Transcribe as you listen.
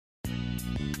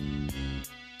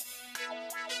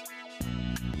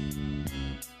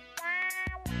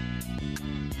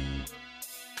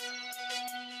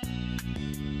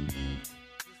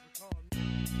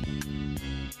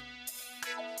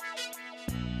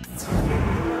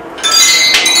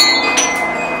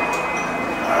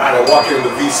We're walking in the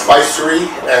VSpicery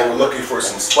and we're looking for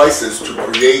some spices to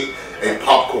create a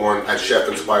popcorn at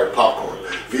Chef-inspired popcorn.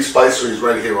 VSpicery is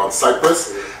right here on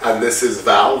Cypress, and this is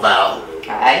Val.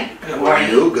 Hi. Good morning. How are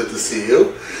you? Good to see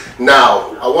you.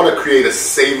 Now, I want to create a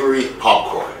savory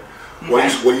popcorn.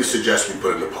 What do you suggest we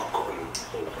put in the popcorn?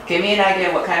 Give me an idea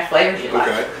of what kind of flavors you like.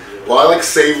 Okay. Well, I like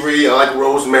savory, I like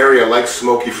rosemary, I like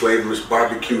smoky flavors,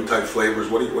 barbecue type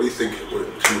flavors. What do you think? Should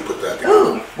we put that together?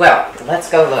 Ooh, well, let's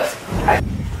go look.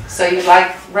 So you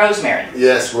like rosemary?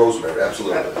 Yes, rosemary,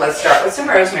 absolutely. Let's start with some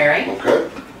rosemary. Okay.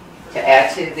 To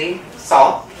add to the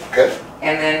salt. Okay.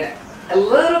 And then a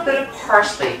little bit of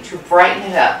parsley to brighten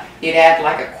it up. You'd add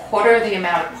like a quarter of the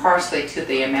amount of parsley to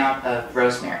the amount of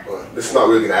rosemary. Well, this is not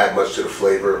really going to add much to the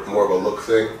flavor, more of a look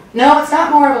thing? No, it's not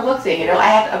more of a look thing. It'll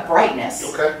add a brightness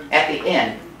at the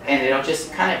end. And it'll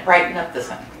just kind of brighten up this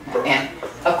one. And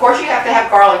of course you have to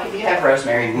have garlic if you have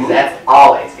rosemary, because that's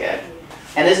always good.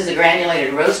 And this is a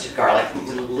granulated roasted garlic.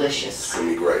 Delicious. It's going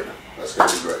to be great. That's going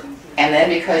to be great. And then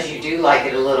because you do like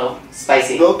it a little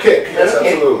spicy. Little kick, yes,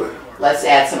 absolutely. Let's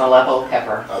add some Aleppo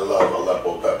pepper. I love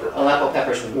Aleppo pepper. Aleppo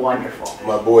pepper's wonderful.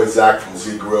 My boy Zach from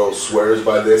Z Grill swears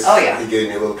by this. Oh yeah. He gave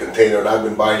me a little container and I've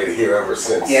been buying it here ever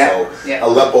since. Yeah. So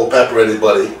Aleppo pepper,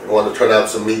 anybody want to turn out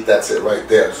some meat, that's it right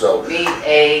there. So meat,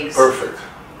 eggs. Perfect.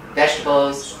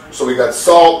 Vegetables. So we got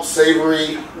salt,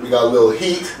 savory, we got a little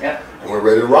heat. Yep. And we're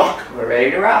ready to rock. We're ready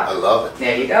to rock. I love it.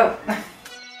 There you go.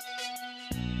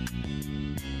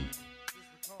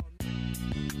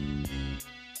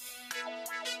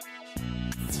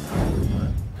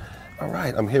 All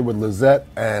right, I'm here with Lizette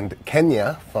and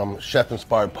Kenya from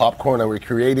Chef-inspired Popcorn, and we're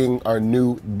creating our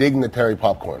new Dignitary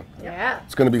Popcorn. Yeah.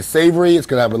 It's going to be savory, it's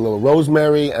going to have a little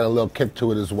rosemary and a little kick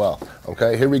to it as well.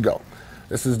 Okay, here we go.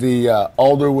 This is the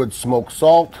alderwood smoked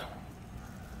salt.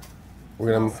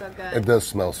 We're gonna, so good. It does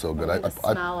smell so good.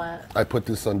 I put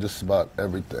this on just about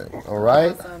everything. All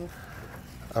right. Awesome.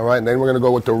 All right, and then we're gonna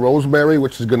go with the rosemary,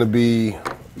 which is gonna be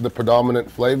the predominant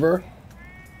flavor.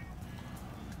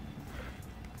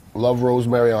 Love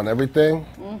rosemary on everything.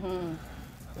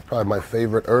 Probably my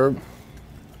favorite herb,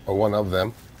 or one of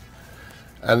them.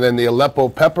 And then the Aleppo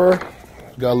pepper,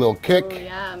 got a little kick. Ooh,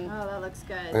 yum. Oh, that looks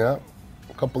good. Yeah.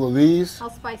 A couple of these. How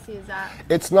spicy is that?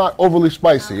 It's not overly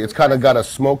spicy. It's kind of got a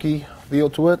smoky feel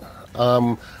to it.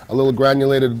 A little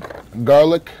granulated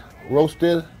garlic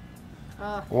roasted.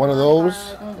 One of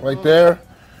those right there.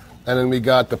 And then we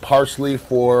got the parsley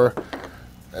for,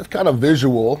 it's kind of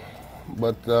visual,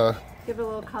 but give it a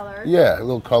little color. Yeah, a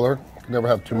little color. Never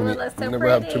have too many. Never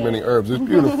have too many herbs. It's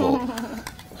beautiful.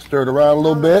 Stir it around a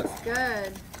little bit. That's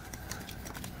good.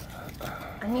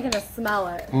 And you're gonna smell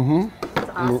it.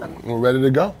 It's awesome. We're ready to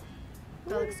go.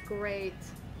 That looks great.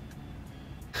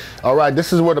 All right,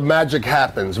 this is where the magic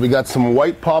happens. We got some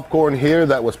white popcorn here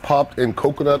that was popped in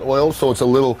coconut oil, so it's a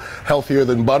little healthier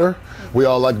than butter. We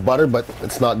all like butter, but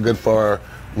it's not good for our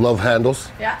love handles.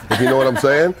 Yeah. If you know what I'm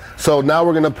saying. So now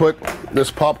we're gonna put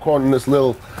this popcorn in this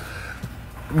little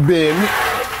bin,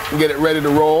 get it ready to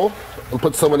roll, and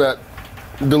put some of that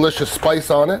delicious spice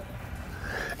on it.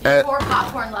 Pour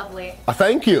popcorn lovely.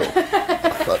 Thank you.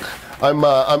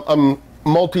 I'm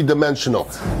multi-dimensional.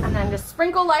 And then just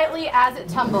sprinkle lightly as it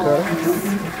tumbles.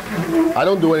 Okay. I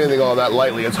don't do anything all that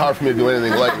lightly. It's hard for me to do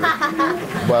anything lightly.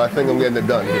 But I think I'm getting it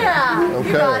done here. Yeah, okay.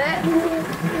 You got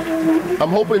it. I'm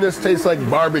hoping this tastes like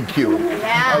barbecue.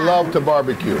 Yeah. I love to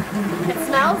barbecue. It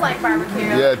smells like barbecue.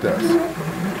 Yeah, it does.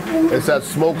 It's that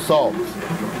smoked salt.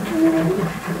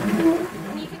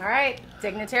 All right,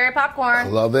 Dignitary Popcorn. I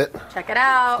love it. Check it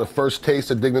out. The first taste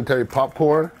of Dignitary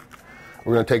Popcorn.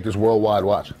 We're going to take this worldwide.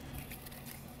 Watch.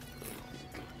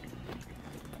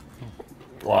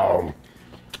 Wow.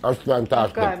 That's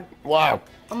fantastic. Good. Wow.